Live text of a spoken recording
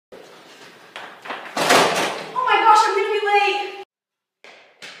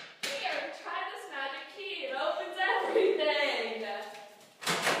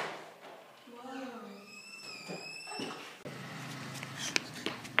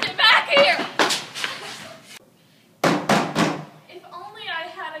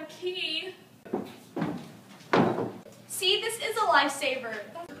lifesaver.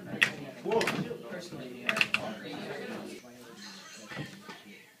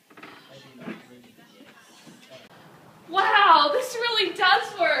 Wow, this really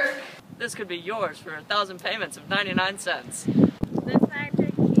does work. This could be yours for 1,000 payments of 99 cents. This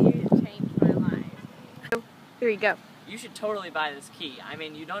magic key changed my life. Here you go. You should totally buy this key. I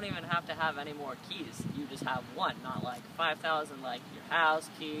mean, you don't even have to have any more keys. You just have one, not like 5,000 like your house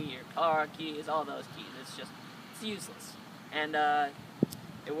key, your car keys, all those keys. It's useless. And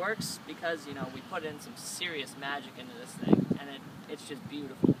it works because, you know, we put in some serious magic into this thing, and it's just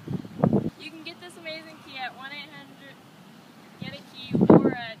beautiful. You can get this amazing key at 1-800-GET-A-KEY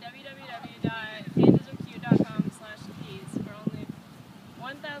or at www.pandasoreq.com/keys for only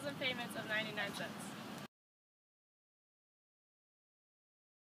 1,000 payments of 99 cents.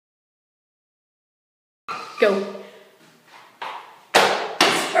 Go.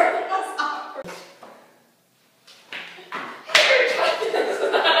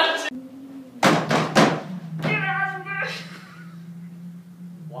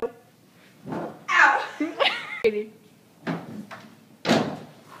 Ow!